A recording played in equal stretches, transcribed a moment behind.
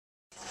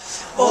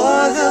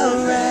o'er the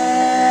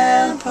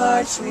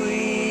ramparts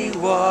we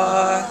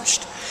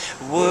watched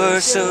were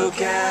so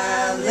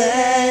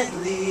gallantly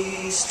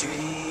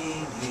streaming.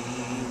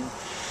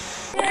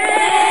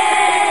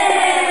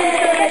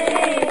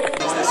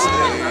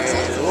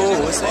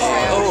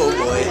 Oh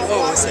boy,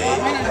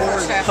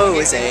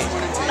 Jose.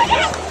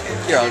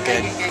 You're all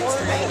good.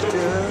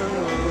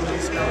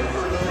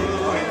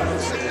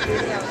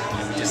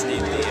 Just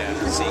need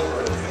the C.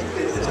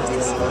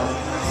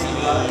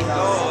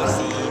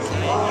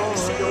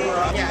 Let's go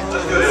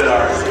to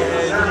our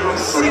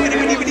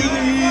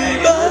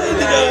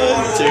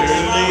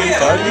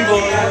Party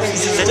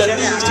boys.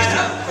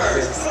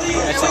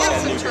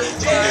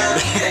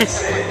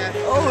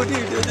 Oh,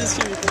 dude, that is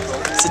true.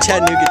 It's a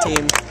Chattanooga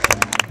team.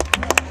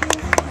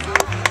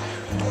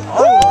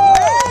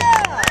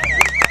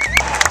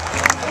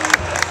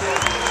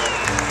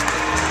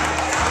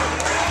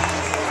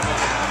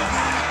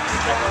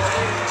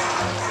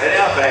 And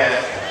now,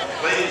 fans,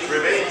 please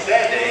remain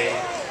standing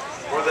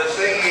for the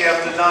singing of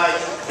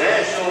tonight's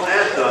National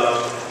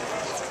Anthem,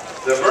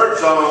 the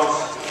Birdsongs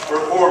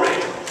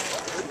performing.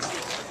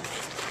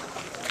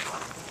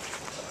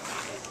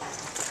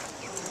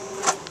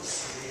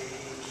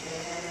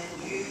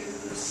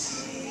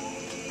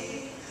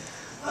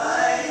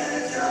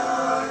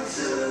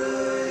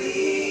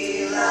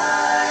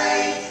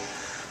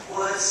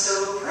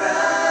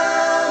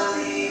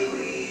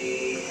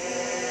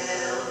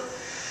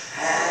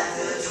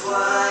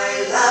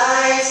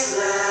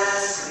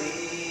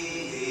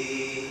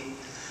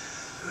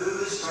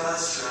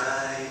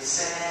 Stripes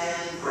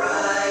and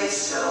bright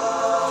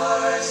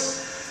stars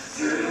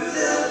through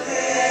the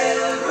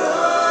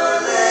perilous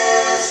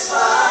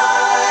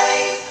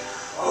fight,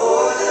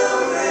 o'er the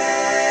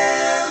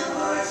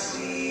ramparts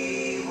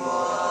we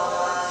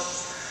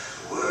watched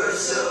were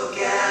so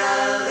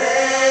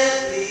gallantly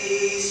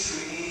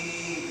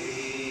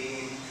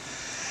streaming,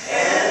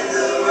 and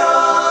the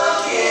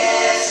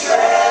rockets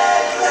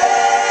red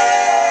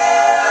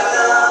glare,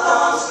 the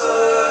bombs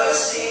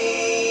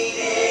bursting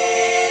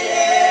in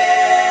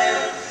air,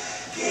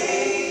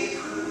 gave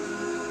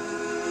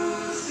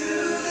proof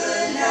through the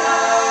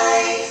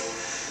night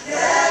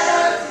that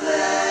our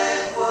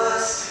flag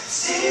was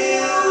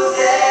still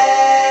there.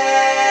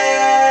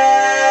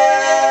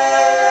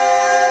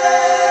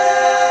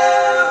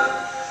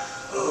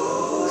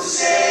 Oh,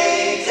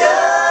 say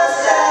does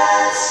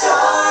that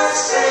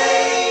star-spangled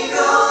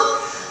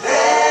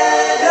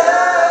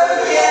banner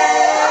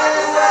yet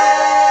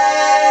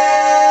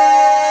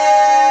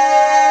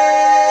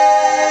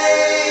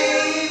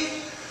wave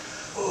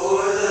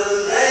o'er the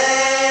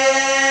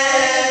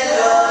land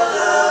of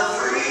the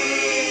free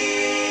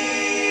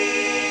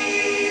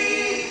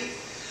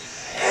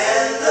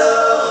and the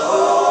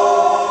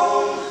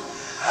home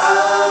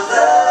of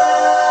the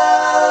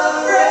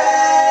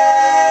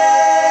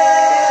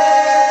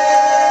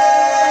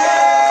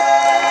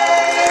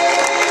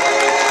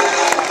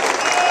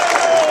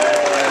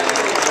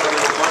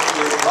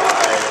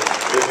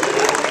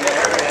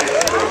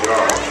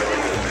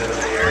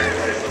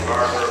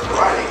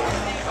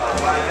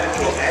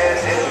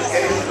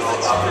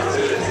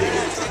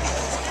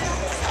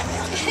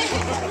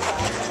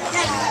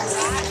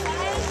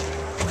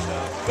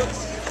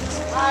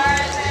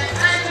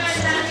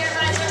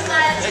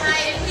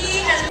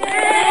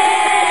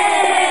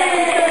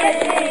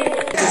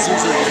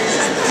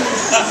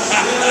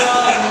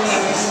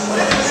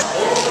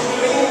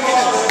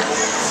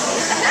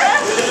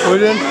What are we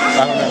doing?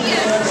 I don't know.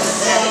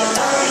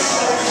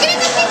 Get in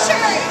the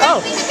picture! Oh.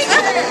 Get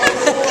in the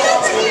picture! Get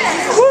over here!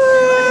 Woo!